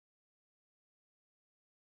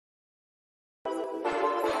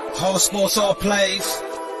All sports, all plays.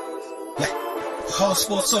 Yeah. All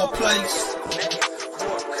sports, all plays.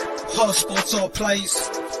 All sports, all plays.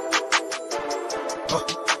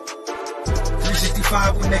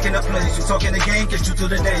 365, we making up plays. You talking the game, get you to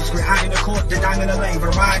the days. We're high in the court, then I'm in the lane.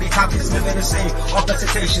 Variety topics, living the same. All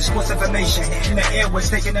presentation, sports information. In the airways,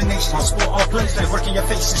 taking the nation. All sport, all plays, like working your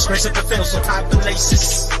faces. Grace at the field, so tie the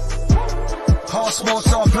laces. All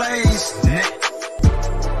sports, all plays.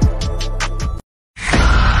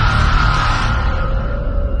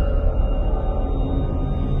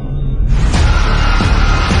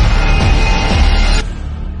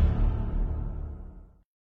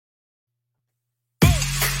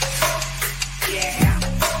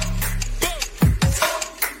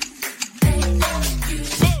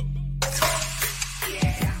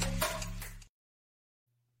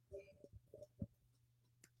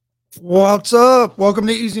 What's up? Welcome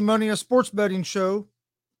to Easy Money, a sports betting show.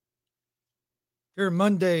 Here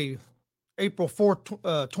Monday, April 4th,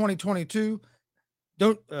 2022.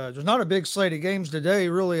 There's not a big slate of games today,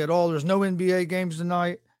 really, at all. There's no NBA games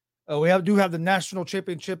tonight. We do have the national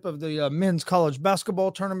championship of the men's college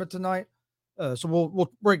basketball tournament tonight. So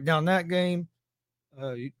we'll break down that game.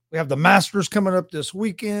 We have the Masters coming up this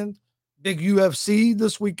weekend. Big UFC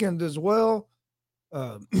this weekend as well.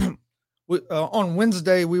 On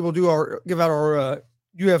Wednesday, we will give out our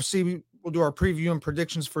UFC. We'll do our preview and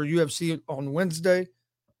predictions for UFC on Wednesday.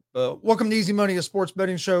 Welcome to Easy Money, a sports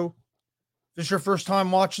betting show. If this is your first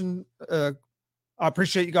time watching, I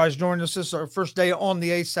appreciate you guys joining us. This is our first day on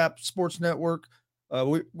the ASAP Sports Network.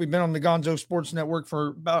 We've been on the Gonzo Sports Network for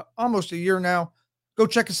about almost a year now. Go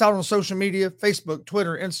check us out on social media, Facebook,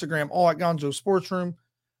 Twitter, Instagram, all at Gonzo Sports Room.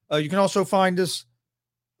 You can also find us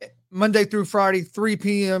Monday through Friday, 3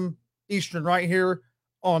 p.m. Eastern, right here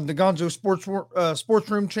on the Gonzo Sports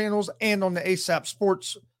Room channels and on the ASAP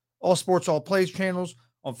Sports, all plays channels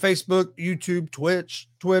on Facebook, YouTube, Twitch,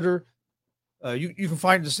 Twitter. You can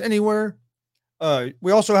find us anywhere.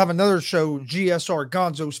 We also have another show, GSR,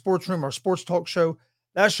 Gonzo Sports Room, our sports talk show.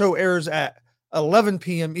 That show airs at 11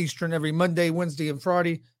 p.m. Eastern every Monday, Wednesday, and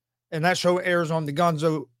Friday. And that show airs on the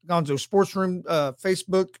Gonzo Sports Room,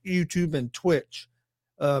 Facebook, YouTube, and Twitch.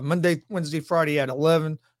 Monday, Wednesday, Friday at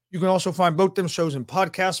 11. You can also find both them shows in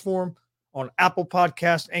podcast form on Apple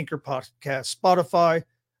Podcast, Anchor Podcast, Spotify,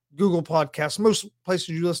 Google Podcasts. Most places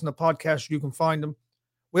you listen to podcasts, you can find them.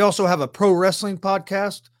 We also have a pro wrestling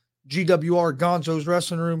podcast, GWR Gonzo's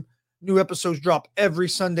Wrestling Room. New episodes drop every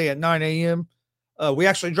Sunday at 9 a.m. We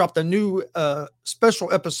actually dropped a new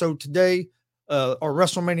special episode today, our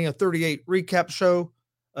WrestleMania 38 recap show.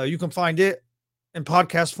 You can find it in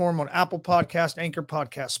podcast form on Apple Podcast, Anchor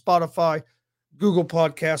Podcast, Spotify, Google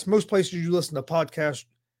Podcasts, most places you listen to podcasts,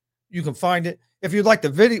 you can find it. If you'd like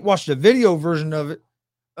to watch the video version of it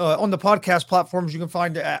on the podcast platforms, you can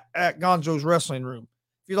find it at Gonzo's Wrestling Room.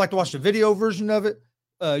 If you'd like to watch the video version of it,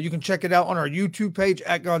 you can check it out on our YouTube page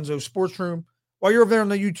at Gonzo Sports Room. While you're over there on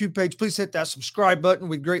the YouTube page, please hit that subscribe button.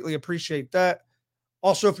 We'd greatly appreciate that.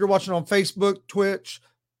 Also, if you're watching on Facebook, Twitch,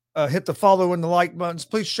 hit the follow and the like buttons.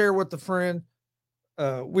 Please share with a friend.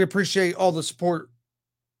 We appreciate all the support.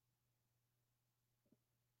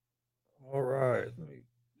 All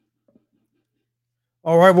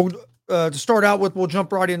right. Well, to start out with, we'll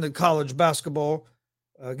jump right into college basketball.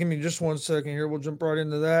 Give me just 1 second here. We'll jump right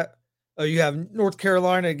into that. You have North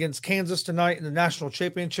Carolina against Kansas tonight in the national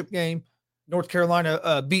championship game. North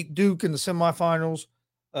Carolina beat Duke in the semifinals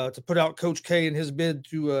to put out Coach K in his bid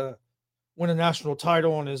to win a national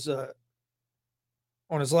title on his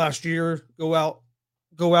last year. Go out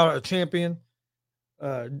a champion.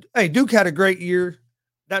 Hey, Duke had a great year.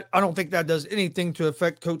 That I don't think that does anything to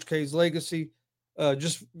affect Coach K's legacy,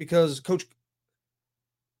 just because Coach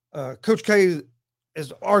K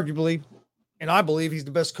is arguably, and I believe he's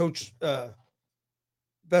the best coach,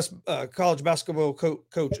 best college basketball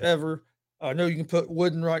coach ever. I know you can put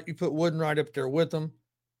Wooden right up there with him,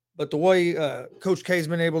 but the way Coach K's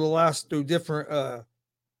been able to last through different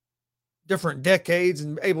decades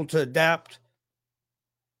and able to adapt.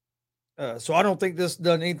 So I don't think this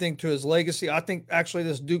done anything to his legacy. I think actually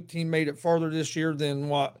this Duke team made it farther this year than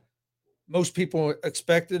what most people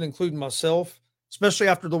expected, including myself, especially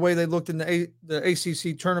after the way they looked in the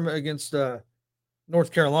ACC tournament against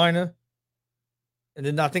North Carolina. And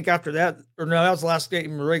then I think after that, that was the last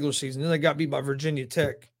game in the regular season. Then they got beat by Virginia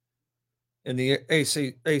Tech in the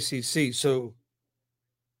ACC. So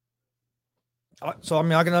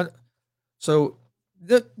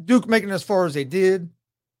Duke making it as far as they did,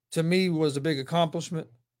 to me, was a big accomplishment.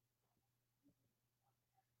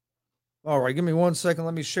 All right, give me 1 second.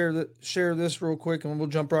 Let me share this real quick, and we'll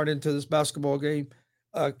jump right into this basketball game.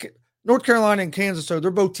 North Carolina and Kansas, so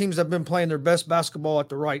they're both teams that have been playing their best basketball at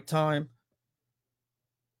the right time.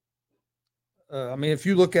 I mean, if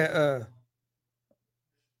you look at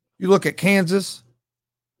Kansas,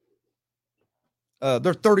 they're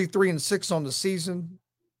 33-6 on the season.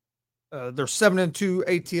 They're 7-2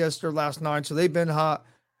 ATS their last 9, so they've been hot.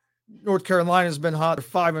 North Carolina's been hot. They're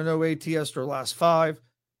 5-0 ATS their last 5.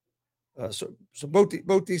 So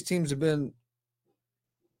both these teams have been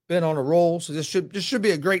on a roll. So this should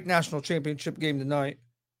be a great national championship game tonight.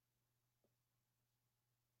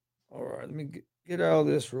 All right, let me get out of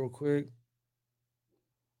this real quick.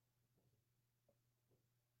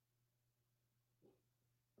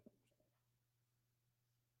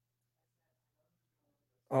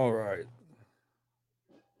 All right.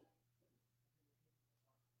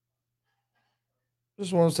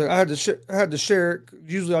 Just want to say I had to share it.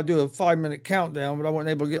 Usually I do a 5-minute countdown, but I wasn't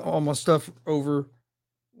able to get all my stuff over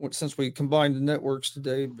since we combined the networks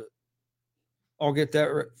today. But I'll get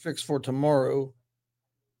that fixed for tomorrow.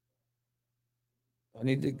 I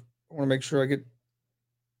want to make sure I get.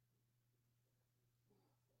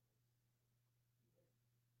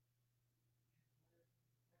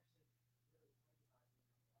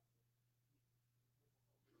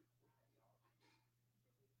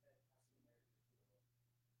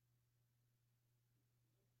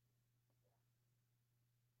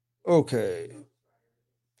 Okay.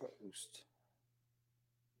 Post.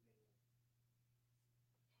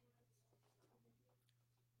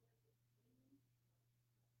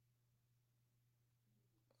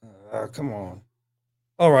 Come on.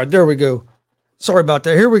 All right, there we go. Sorry about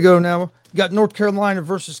that. Here we go now. You got North Carolina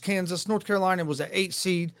versus Kansas. North Carolina was an 8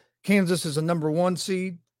 seed. Kansas is a number 1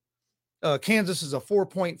 seed. Kansas is a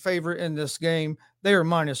 4-point favorite in this game. They are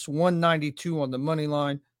minus 192 on the money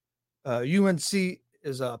line. UNC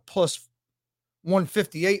is a plus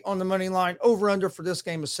 158 on the money line. Over under for this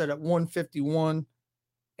game is set at 151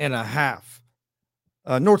 and a half.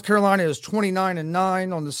 North Carolina is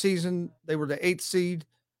 29-9 on the season. They were the 8th seed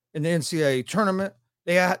in the NCAA tournament.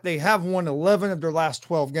 They have won 11 of their last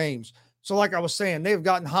 12 games. So like I was saying, they've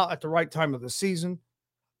gotten hot at the right time of the season.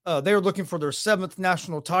 They're looking for their 7th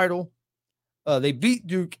national title. They beat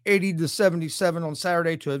Duke 80-77 on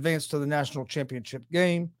Saturday to advance to the national championship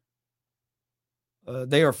game.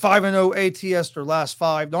 They are 5-0 ATS their last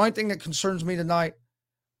 5. The only thing that concerns me tonight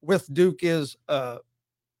with Duke is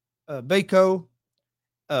Bako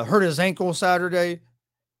hurt his ankle Saturday.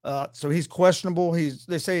 So he's questionable.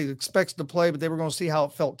 They say he expects to play, but they were going to see how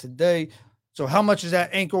it felt today. So how much is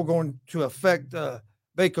that ankle going to affect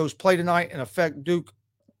Bako's play tonight and affect Duke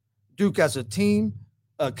as a team?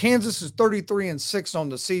 Kansas is 33-6 on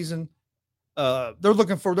the season. They're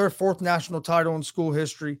looking for their 4th national title in school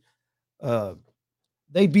history.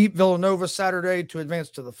 They beat Villanova Saturday to advance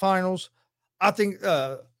to the finals. I think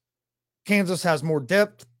Kansas has more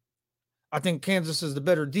depth. I think Kansas is the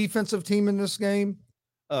better defensive team in this game.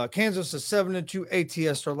 Kansas is 7-2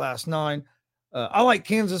 ATS their last 9. I like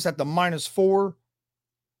Kansas at the -4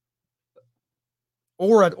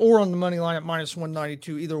 or on the money line at minus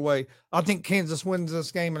 192. Either way, I think Kansas wins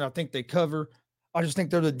this game, and I think they cover. I just think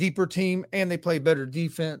they're the deeper team, and they play better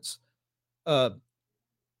defense. I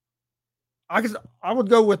would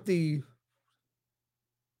go with the.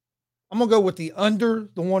 I'm gonna go with the under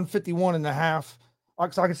the 151 and a half. I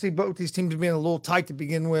can see both these teams being a little tight to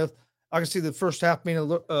begin with. I can see the first half being a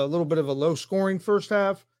little bit of a low scoring first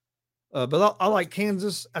half. But I like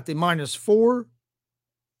Kansas at the -4.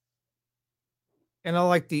 And I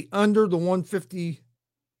like the under the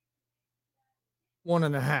 151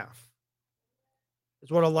 and a half.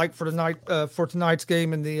 Is what I like for tonight for tonight's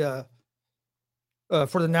game in the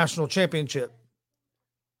for the national championship.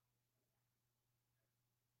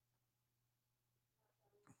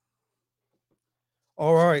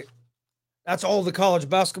 All right. That's all the college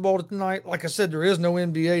basketball tonight. Like I said, there is no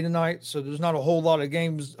NBA tonight, so there's not a whole lot of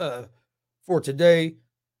games for today.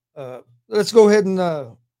 Let's go ahead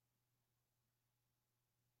and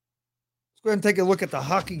take a look at the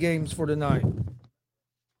hockey games for tonight.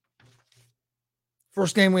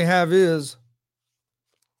 First game we have is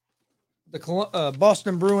the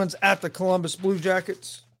Boston Bruins at the Columbus Blue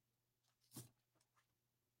Jackets.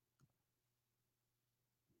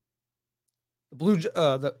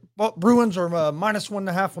 The Bruins are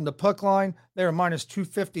 -1.5 on the puck line. They are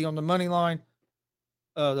 -250 on the money line.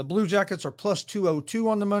 The Blue Jackets are +202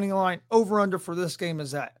 on the money line. Over under for this game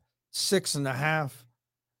is at 6.5.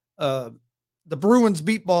 The Bruins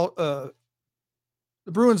beat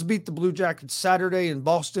the Blue Jackets Saturday in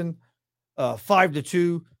Boston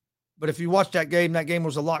 5-2. But if you watch that game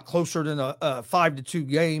was a lot closer than a 5-2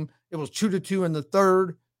 game. It was 2-2 in the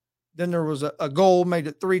third. Then there was a goal, made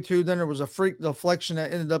it 3-2. Then there was a freak deflection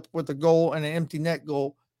that ended up with a goal and an empty net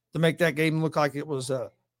goal to make that game look like it was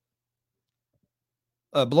a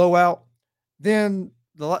blowout. Then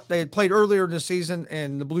they had played earlier this season,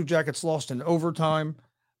 and the Blue Jackets lost in overtime.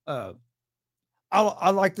 I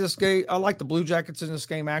like this game. I like the Blue Jackets in this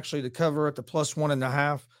game actually to cover at the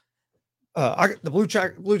 +1.5. The Blue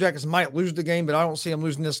Jackets might lose the game, but I don't see them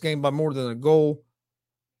losing this game by more than a goal.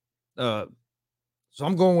 So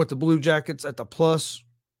I'm going with the Blue Jackets at the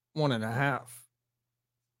 +1.5.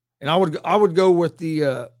 And I would go with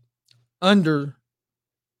the under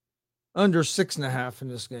 6.5 in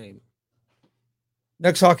this game.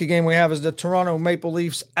 Next hockey game we have is the Toronto Maple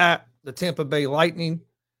Leafs at the Tampa Bay Lightning.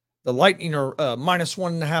 The Lightning are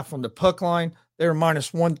 -1.5 on the puck line. They're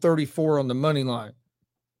 -134 on the money line.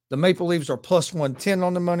 The Maple Leafs are +110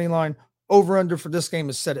 on the money line. Over under for this game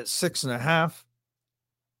is set at 6.5.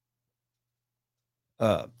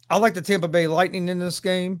 I like the Tampa Bay Lightning in this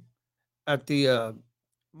game at the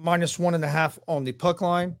 -1.5 on the puck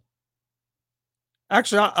line.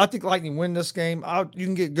 Actually, I think Lightning win this game. You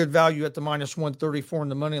can get good value at the -134 on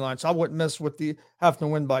the money line, so I wouldn't mess with the having to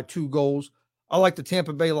win by 2 goals. I like the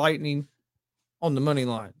Tampa Bay Lightning on the money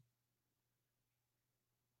line.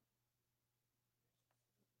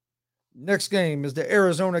 Next game is the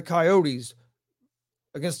Arizona Coyotes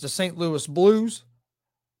against the St. Louis Blues.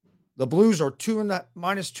 The Blues are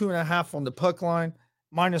 -2.5 on the puck line,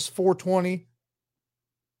 -420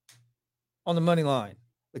 on the money line.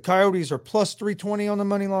 The Coyotes are +320 on the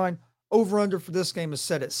money line. Over under for this game is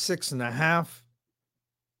set at 6.5.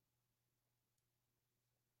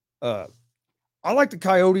 I like the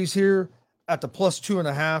Coyotes here at the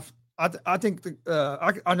 +2.5. I think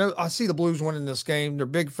I see the Blues winning this game. They're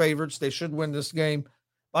big favorites. They should win this game.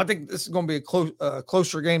 I think this is going to be a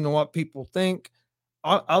closer game than what people think.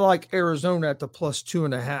 I like Arizona at the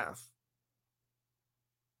 +2.5.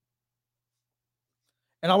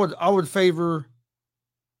 And I would favor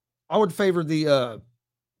the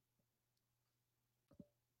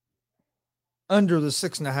under the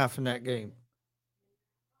 6.5 in that game.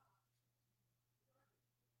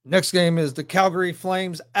 Next game is the Calgary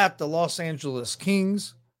Flames at the Los Angeles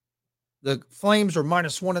Kings. The Flames are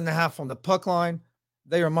 -1.5 on the puck line.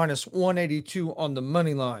 They are -182 on the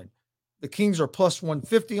money line. The Kings are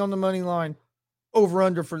 +150 on the money line. Over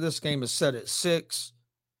under for this game is set at 6.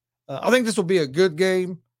 I think this will be a good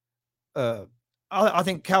game. I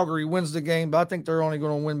think Calgary wins the game, but I think they're only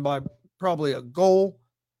going to win by probably a goal.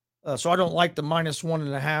 So I don't like the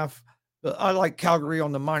 -1.5, but I like Calgary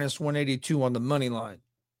on the -182 on the money line.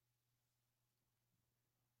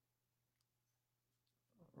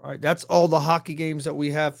 All right, that's all the hockey games that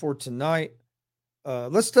we have for tonight.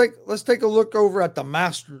 Let's take a look over at the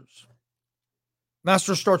Masters.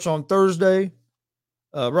 Masters starts on Thursday.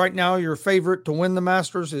 Right now, your favorite to win the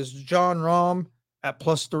Masters is Jon Rahm at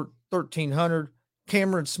 +1,300.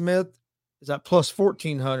 Cameron Smith is at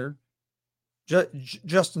 +1,400.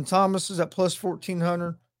 Justin Thomas is at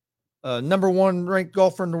 +1,400. Number 1 ranked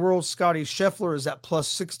golfer in the world, Scotty Scheffler, is at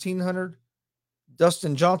 +1,600.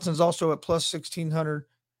 Dustin Johnson is also at +1,600.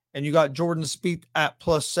 And you got Jordan Spieth at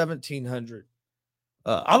 +1,700.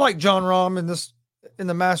 I like Jon Rahm in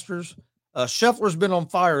the Masters. Scheffler's been on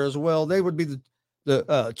fire as well. They would be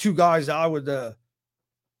the 2 guys that I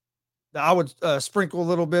would sprinkle a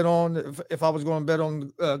little bit on if I was going to bet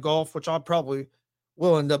on golf, which I probably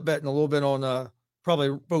will end up betting a little bit on probably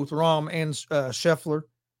both Rahm and Scheffler,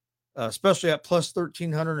 especially at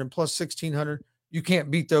 +1,300 and +1,600. You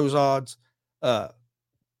can't beat those odds.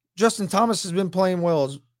 Justin Thomas has been playing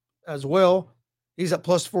well as well. He's at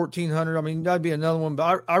 +1,400. I mean, that'd be another one,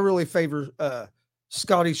 but I really favor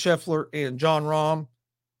Scotty Scheffler and Jon Rahm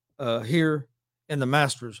here in the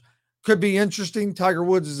Masters. Could be interesting. Tiger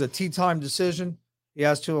Woods is a tee time decision. He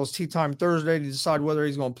has till his tee time Thursday to decide whether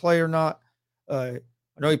he's going to play or not. I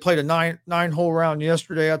know he played a nine hole round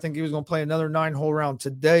yesterday. I think he was going to play another 9-hole round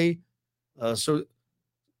today. So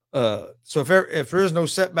if there is no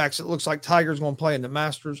setbacks, it looks like Tiger's going to play in the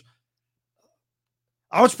Masters.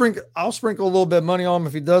 I'll sprinkle a little bit of money on him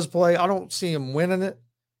if he does play. I don't see him winning it,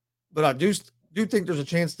 but I do think there's a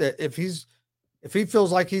chance that if he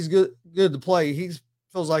feels like he's good to play,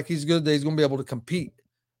 feels like he's good that he's going to be able to compete.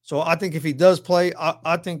 So I think if he does play,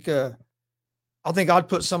 I think I'd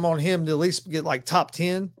put some on him to at least get like top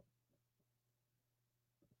 10.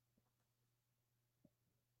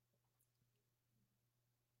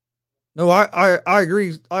 No, I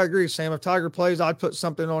agree. I agree, Sam. If Tiger plays, I'd put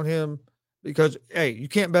something on him because hey, you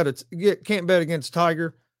can't bet against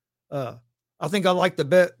Tiger. I think I like the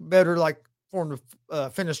bet better, like for him to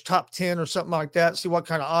finish top 10 or something like that. See what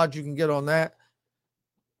kind of odds you can get on that.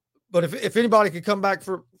 But if anybody could come back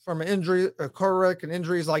from an injury, a car wreck, and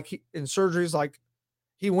injuries and surgeries like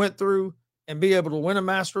he went through, and be able to win a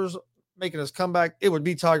Masters, making his comeback, it would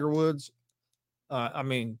be Tiger Woods. I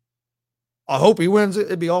mean, I hope he wins it.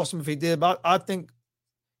 It'd be awesome if he did. But I think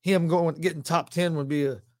him getting top 10 would be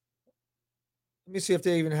a. Let me see if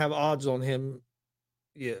they even have odds on him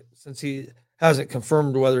yet, since he hasn't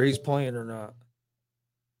confirmed whether he's playing or not.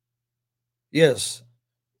 Yes,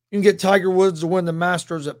 you can get Tiger Woods to win the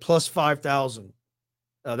Masters at plus 5,000.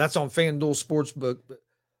 That's on FanDuel Sportsbook, but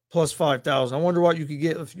plus 5,000. I wonder what you could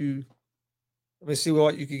get if you. Let me see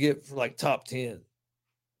what you could get for like top 10.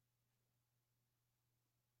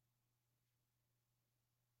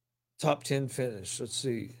 Top 10 finish. Let's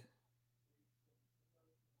see.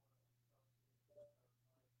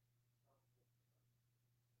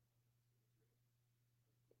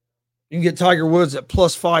 You can get Tiger Woods at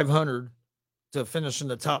plus 500 to finish in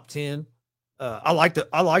the top 10. I like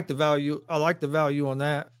the value. I like the value on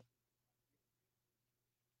that.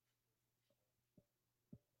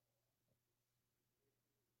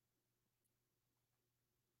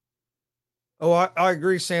 Oh, I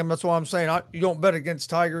agree, Sam. That's why I'm saying you don't bet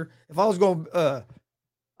against Tiger. If I was going, I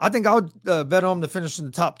think I would bet on him to finish in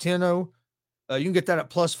the top 10. You can get that at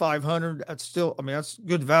plus 500. That's still, I mean, that's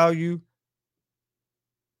good value.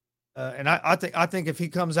 And I think if he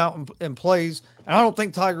comes out and plays, and I don't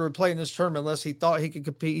think Tiger would play in this tournament unless he thought he could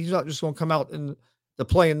compete. He's not just going to come out to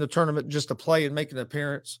play in the tournament just to play and make an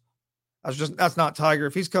appearance. That's not Tiger.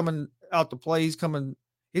 If he's coming out to play, he's going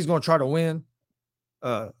to try to win.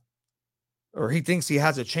 Or he thinks he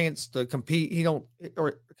has a chance to compete.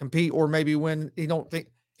 Or maybe win.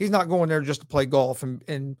 He's not going there just to play golf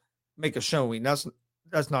and make a showing. That's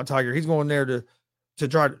not Tiger. He's going there to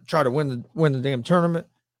try to win the damn tournament.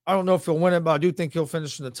 I don't know if he'll win it, but I do think he'll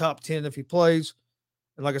finish in the top 10 if he plays.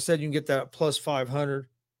 And like I said, you can get that at plus 500.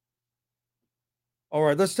 All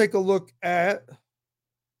right, let's take a look at.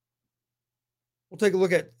 We'll take a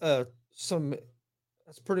look at some.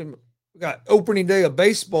 That's pretty. We got opening day of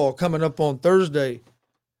baseball coming up on Thursday.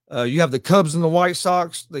 You have the Cubs and the White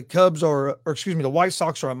Sox. The White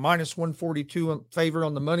Sox are a minus 142 favorite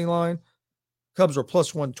on the money line. Cubs are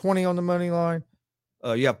plus 120 on the money line.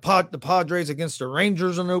 You have the Padres against the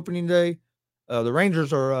Rangers on opening day. The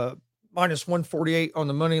Rangers are minus 148 on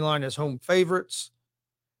the money line as home favorites.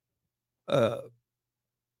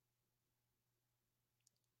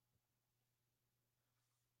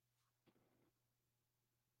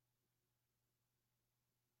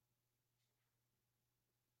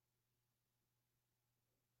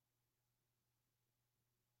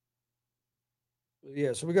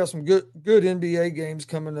 Yeah, so we got some good NBA games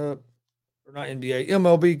coming up. Or not NBA,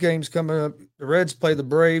 MLB games coming up. The Reds play the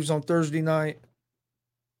Braves on Thursday night.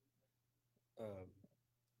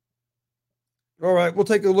 All right, we'll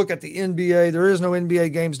take a look at the NBA. There is no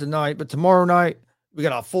NBA games tonight, but tomorrow night we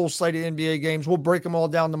got a full slate of NBA games. We'll break them all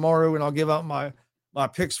down tomorrow, and I'll give out my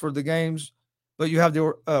picks for the games. But you have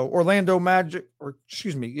the Orlando Magic,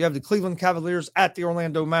 you have the Cleveland Cavaliers at the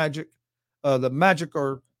Orlando Magic. The Magic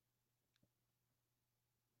the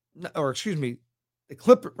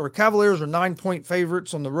Cavaliers are 9-point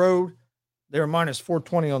favorites on the road. They're minus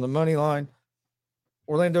 420 on the money line.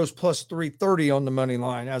 Orlando's plus 330 on the money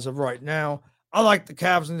line as of right now. I like the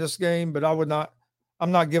Cavs in this game, but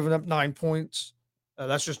I'm not giving up 9 points.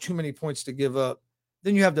 That's just too many points to give up.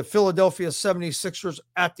 Then you have the Philadelphia 76ers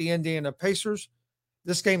at the Indiana Pacers.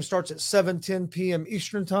 This game starts at 7:10 p.m.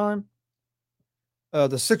 Eastern time.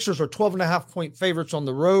 The Sixers are 12.5-point favorites on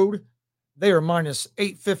the road. They are minus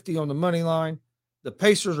 850 on the money line. The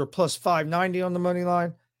Pacers are plus 590 on the money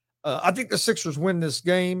line. I think the Sixers win this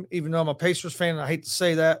game, even though I'm a Pacers fan, and I hate to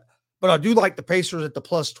say that. But I do like the Pacers at the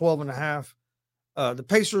plus 12.5. The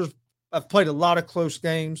Pacers have played a lot of close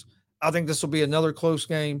games. I think this will be another close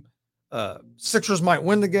game. Sixers might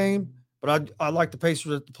win the game, but I like the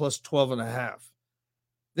Pacers at the plus 12.5.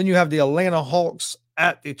 Then you have the Atlanta Hawks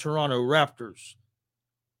at the Toronto Raptors.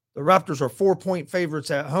 The Raptors are 4-point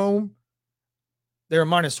favorites at home. They're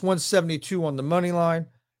minus 172 on the money line.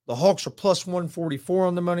 The Hawks are plus 144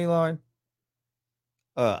 on the money line.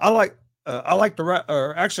 I like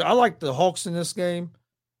the Hawks in this game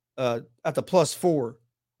at the plus 4.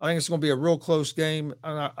 I think it's going to be a real close game.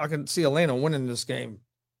 I can see Atlanta winning this game.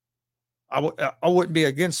 I wouldn't be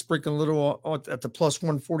against sprinkling a little at the plus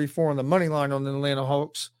 144 on the money line on the Atlanta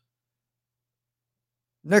Hawks.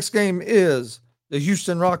 Next game is the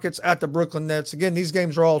Houston Rockets at the Brooklyn Nets. Again, these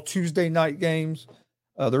games are all Tuesday night games.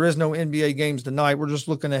 There is no NBA games tonight. We're just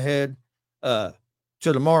looking ahead to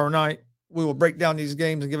tomorrow night. We will break down these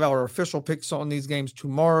games and give out our official picks on these games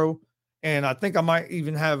tomorrow. And I think I might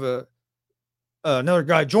even have another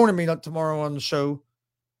guy joining me tomorrow on the show.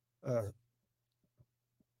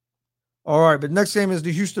 All right, but next game is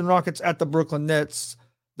the Houston Rockets at the Brooklyn Nets.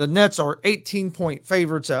 The Nets are 18-point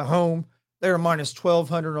favorites at home. They are minus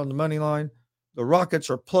 1,200 on the money line. The Rockets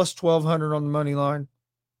are plus 1,200 on the money line.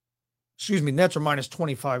 Excuse me, Nets are minus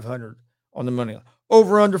 2,500 on the money line.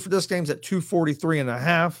 Over under for this game is at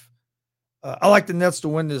 243.5. I like the Nets to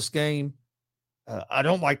win this game. I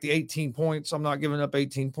don't like the 18 points. I'm not giving up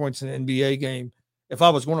 18 points in an NBA game. If I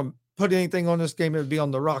was going to put anything on this game, it would be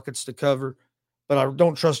on the Rockets to cover. But I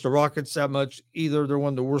don't trust the Rockets that much either. They're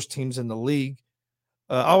one of the worst teams in the league.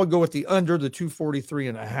 I would go with the under, the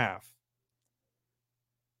 243.5.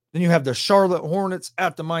 Then you have the Charlotte Hornets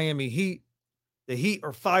at the Miami Heat. The Heat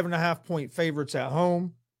are 5.5-point favorites at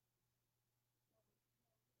home.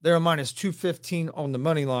 They're a minus 215 on the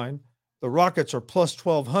money line. The Rockets are plus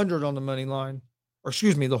 1,200 on the money line. Or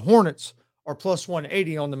excuse me, the Hornets are plus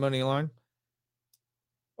 180 on the money line.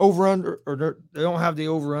 Over under, or they don't have the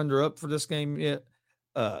over under up for this game yet.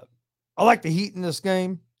 I like the Heat in this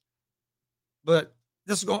game, but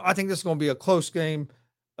I think this is going to be a close game.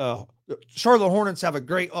 The Charlotte Hornets have a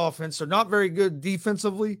great offense. They're not very good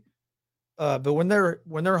defensively, but when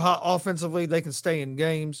they're hot offensively, they can stay in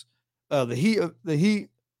games. The Heat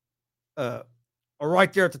are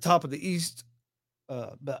right there at the top of the East,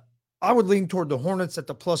 but I would lean toward the Hornets at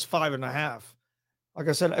the plus 5.5. Like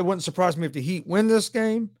I said, it wouldn't surprise me if the Heat win this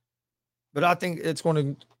game, but I think it's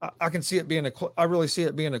going to. I can see it being I really see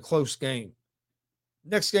it being a close game.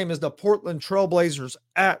 Next game is the Portland Trailblazers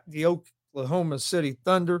at the Oklahoma City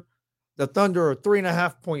Thunder. The Thunder are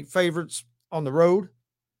 3.5-point favorites on the road.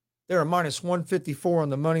 They're a minus 154 on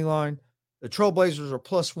the money line. The Trailblazers are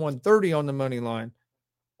plus 130 on the money line.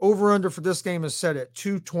 Over under for this game is set at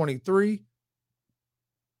 223.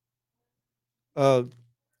 I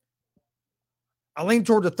lean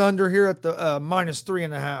toward the Thunder here at the minus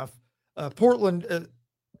 3.5. Portland,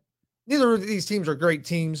 neither of these teams are great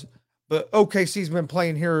teams, but OKC's been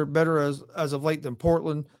playing here better as of late than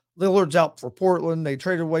Portland. Lillard's out for Portland. They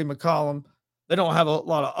traded away McCollum. They don't have a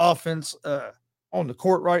lot of offense on the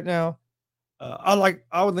court right now. I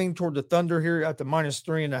would lean toward the Thunder here at the minus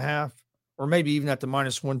 3.5, or maybe even at the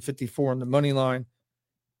minus 154 on the money line.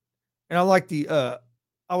 And I like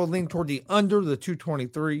I would lean toward the under, the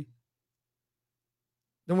 223.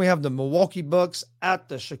 Then we have the Milwaukee Bucks at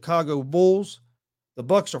the Chicago Bulls. The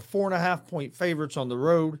Bucks are 4.5-point favorites on the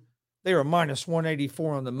road. They are minus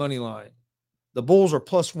 184 on the money line. The Bulls are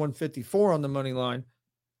plus 154 on the money line.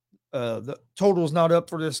 The total is not up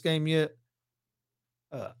for this game yet.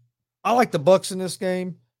 I like the Bucks in this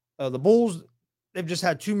game. The Bulls, they've just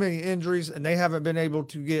had too many injuries, and they haven't been able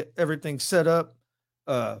to get everything set up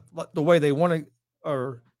the way they want to,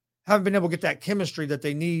 or haven't been able to get that chemistry that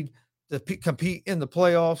they need to compete in the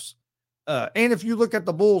playoffs. And if you look at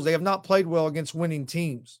the Bulls, they have not played well against winning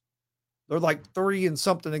teams. They're like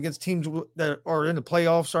 3-something against teams that are in the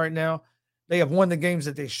playoffs right now. They have won the games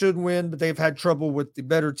that they should win, but they've had trouble with the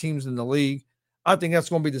better teams in the league. I think that's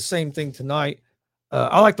going to be the same thing tonight.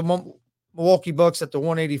 I like the Milwaukee Bucks at the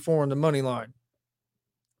 184 on the money line.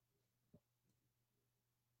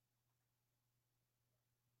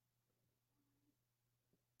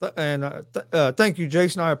 And thank you,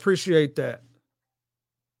 Jason. I appreciate that.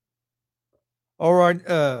 All right.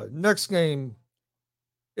 Next game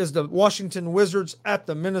is the Washington Wizards at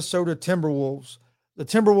the Minnesota Timberwolves. The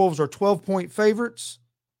Timberwolves are 12-point favorites.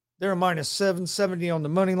 They're minus 770 on the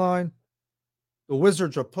money line. The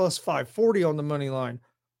Wizards are plus 540 on the money line.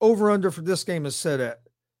 Over under for this game is set at,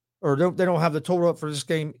 or they don't have the total up for this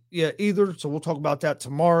game yet either. So we'll talk about that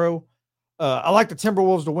tomorrow. I like the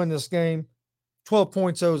Timberwolves to win this game. 12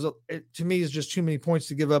 points, though, to me, is just too many points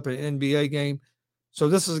to give up in an NBA game. So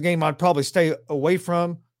this is a game I'd probably stay away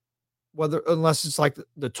from, unless it's like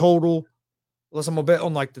the total, unless I'm going to bet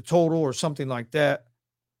on like the total or something like that.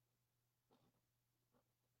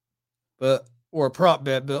 Or a prop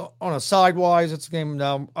bet. But on a sidewise, it's a game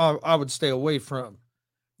now I would stay away from.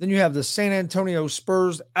 Then you have the San Antonio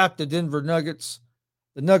Spurs at the Denver Nuggets.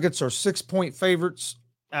 The Nuggets are 6-point favorites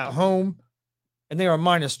at home, and they are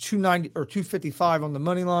minus 290 or 255 on the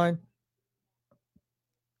money line.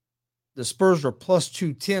 The Spurs are plus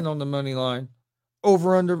 210 on the money line.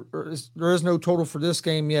 Over under, there is no total for this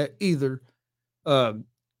game yet either. This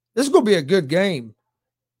is going to be a good game.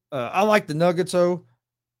 I like the Nuggets though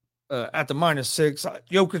at the minus 6.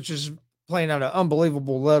 Jokic is playing at an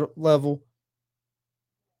unbelievable level,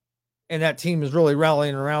 and that team is really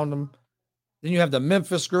rallying around them. Then you have the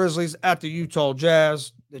Memphis Grizzlies at the Utah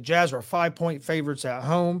Jazz. The Jazz are 5-point favorites at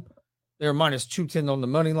home. They're minus 210 on the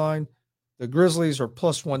money line. The Grizzlies are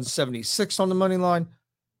plus 176 on the money line.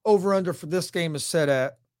 over under for this game is set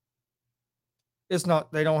at. It's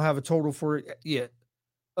not, they don't have a total for it yet.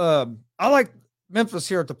 I like Memphis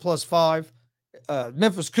here at the +5.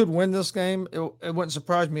 Memphis could win this game. It wouldn't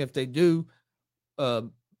surprise me if they do. But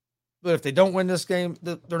if they don't win this game,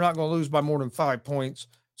 they're not going to lose by more than 5 points.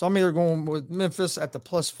 So I'm either going with Memphis at the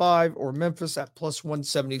 +5 or Memphis at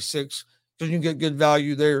 +176 because you can get good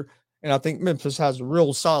value there. And I think Memphis has a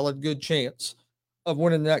real solid, good chance of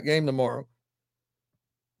winning that game tomorrow.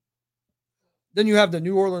 Then you have the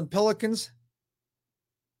New Orleans Pelicans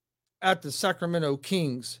at the Sacramento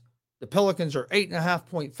Kings. The Pelicans are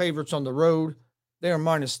 8.5-point favorites on the road. They are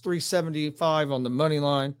 -375 on the money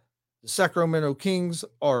line. The Sacramento Kings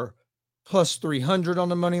are +300 on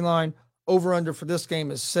the money line. Over under for this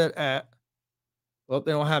game is set at, well,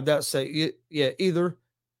 they don't have that set yet either.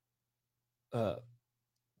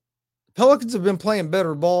 Pelicans have been playing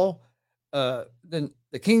better ball than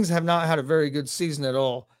the Kings have not had a very good season at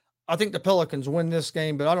all. I think the Pelicans win this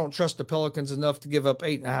game, but I don't trust the Pelicans enough to give up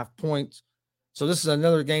 8.5 points. So this is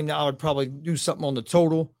another game that I would probably do something on the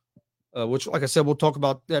total, which, like I said, we'll talk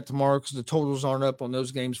about that tomorrow because the totals aren't up on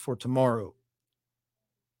those games for tomorrow.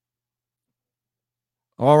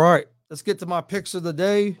 All right, let's get to my picks of the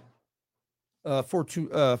day for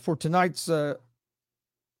tonight's for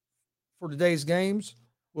today's games.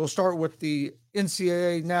 We'll start with the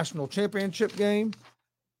NCAA National Championship game.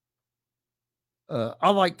 I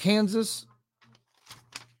like Kansas.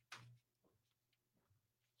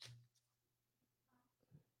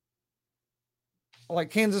 I like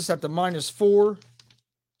Kansas at the -4.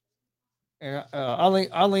 And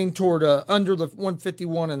I lean toward under the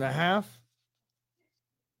 151.5.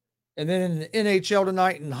 And then in the NHL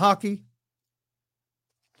tonight in hockey,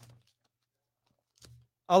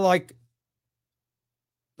 I like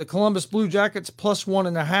the Columbus Blue Jackets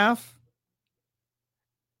 +1.5.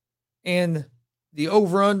 And the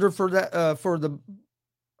over-under for that for the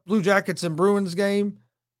Blue Jackets and Bruins game,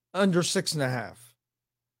 under 6.5.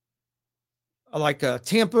 I like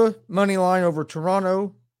Tampa money line over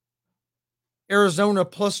Toronto, Arizona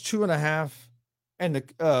 +2.5, and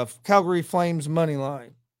the Calgary Flames money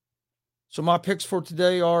line. So my picks for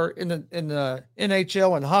today are in the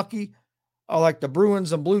NHL and hockey. I like the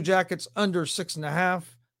Bruins and Blue Jackets under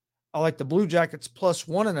 6.5. I like the Blue Jackets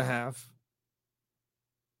 +1.5.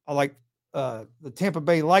 I like the Tampa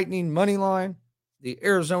Bay Lightning money line, the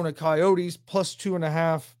Arizona Coyotes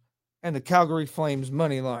 +2.5, and the Calgary Flames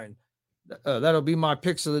money line. That'll be my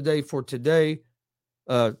picks of the day for today.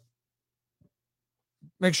 Make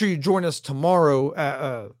sure you join us tomorrow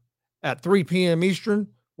at 3 p.m.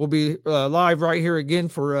 Eastern. We'll be live right here again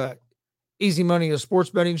for Easy Money, a sports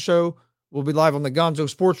betting show. We'll be live on the Gonzo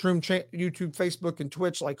Sports Room, YouTube, Facebook, and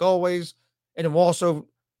Twitch like always. And then we'll also,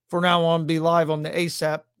 for now on, be live on the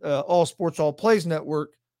ASAP, All Sports, All Plays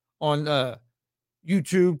Network on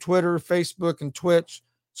YouTube, Twitter, Facebook, and Twitch.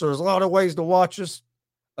 So there's a lot of ways to watch us.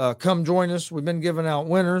 Come join us. We've been giving out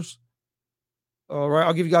winners. All right,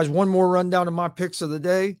 I'll give you guys one more rundown of my picks of the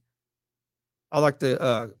day. I like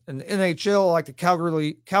the in the NHL, I like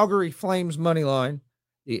the Calgary Flames money line,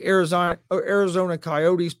 the Arizona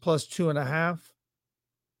Coyotes +2.5.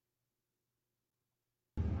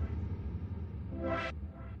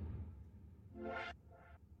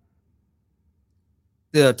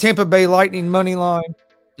 The Tampa Bay Lightning money line,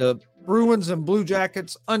 the Bruins and Blue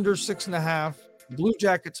Jackets under 6.5, Blue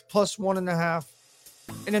Jackets +1.5,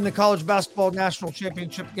 and in the college basketball national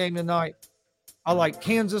championship game tonight, I like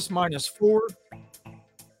Kansas -4,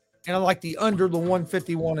 and I like the under the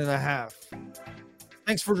 151.5.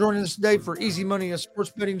 Thanks for joining us today for Easy Money, a sports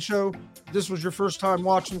betting show. If this was your first time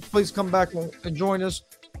watching, please come back and join us.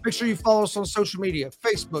 Make sure you follow us on social media,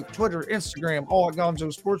 Facebook, Twitter, Instagram, all at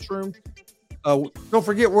Gonzo Sports Room. Don't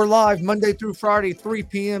forget, we're live Monday through Friday, 3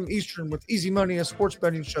 p.m. Eastern with Easy Money, a sports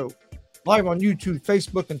betting show. Live on YouTube,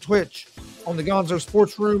 Facebook, and Twitch, on the Gonzo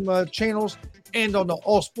Sports Room channels, and on the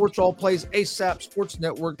All Sports, All Plays ASAP Sports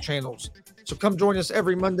Network channels. So come join us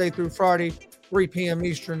every Monday through Friday, 3 p.m.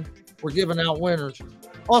 Eastern. We're giving out winners.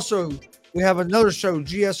 Also, we have another show,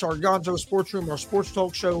 GSR Gonzo Sports Room, our sports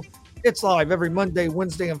talk show. It's live every Monday,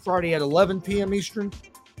 Wednesday, and Friday at 11 p.m. Eastern.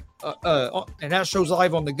 And that show's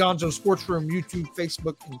live on the Gonzo Sports Room YouTube,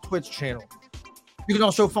 Facebook, and Twitch channel. You can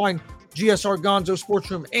also find GSR Gonzo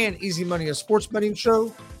Sports Room and Easy Money, a sports betting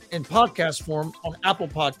show, in podcast form on Apple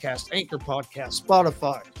Podcasts, Anchor Podcasts,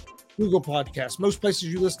 Spotify, Google Podcasts. Most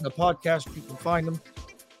places you listen to podcasts, you can find them.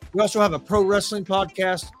 We also have a pro wrestling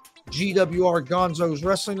podcast, GWR Gonzo's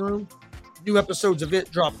Wrestling Room. New episodes of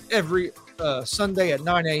it drop every Sunday at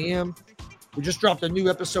 9 a.m. We just dropped a new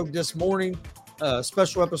episode this morning, a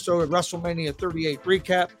special episode of WrestleMania 38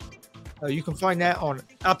 recap. You can find that on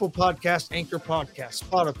Apple Podcast, Anchor Podcast,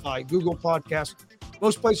 Spotify, Google Podcast,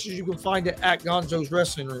 most places you can find it at Gonzo's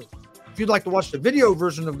Wrestling Room. If you'd like to watch the video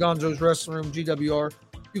version of Gonzo's Wrestling Room, GWR,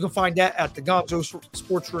 you can find that at the Gonzo's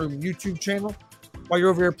Sports Room YouTube channel. While you're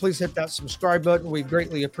over here, please hit that subscribe button. We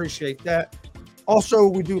greatly appreciate that. Also,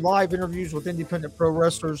 we do live interviews with independent pro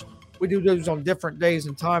wrestlers. We do those on different days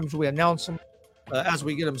and times. We announce them as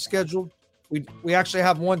we get them scheduled. We actually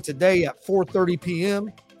have one today at 4:30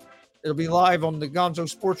 p.m. It'll be live on the Gonzo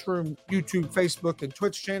Sports Room YouTube, Facebook, and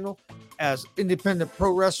Twitch channel as independent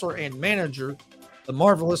pro wrestler and manager, the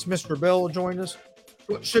marvelous Mr. Bell will join us.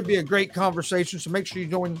 It should be a great conversation, so make sure you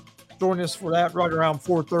join us for that right around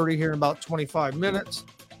 4:30 here in about 25 minutes.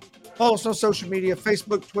 Follow us on social media,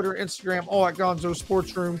 Facebook, Twitter, Instagram, all at Gonzo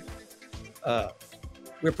Sports Room.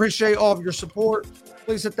 We appreciate all of your support.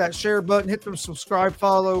 Please hit that share button, hit them subscribe,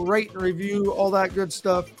 follow, rate, and review, all that good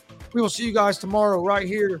stuff. We will see you guys tomorrow right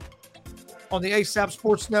here on the ASAP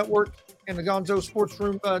Sports Network and the Gonzo Sports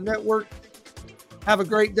Room Network. Have a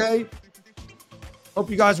great day. Hope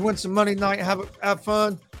you guys win some money tonight. Have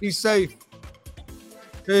fun. Be safe.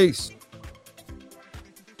 Peace.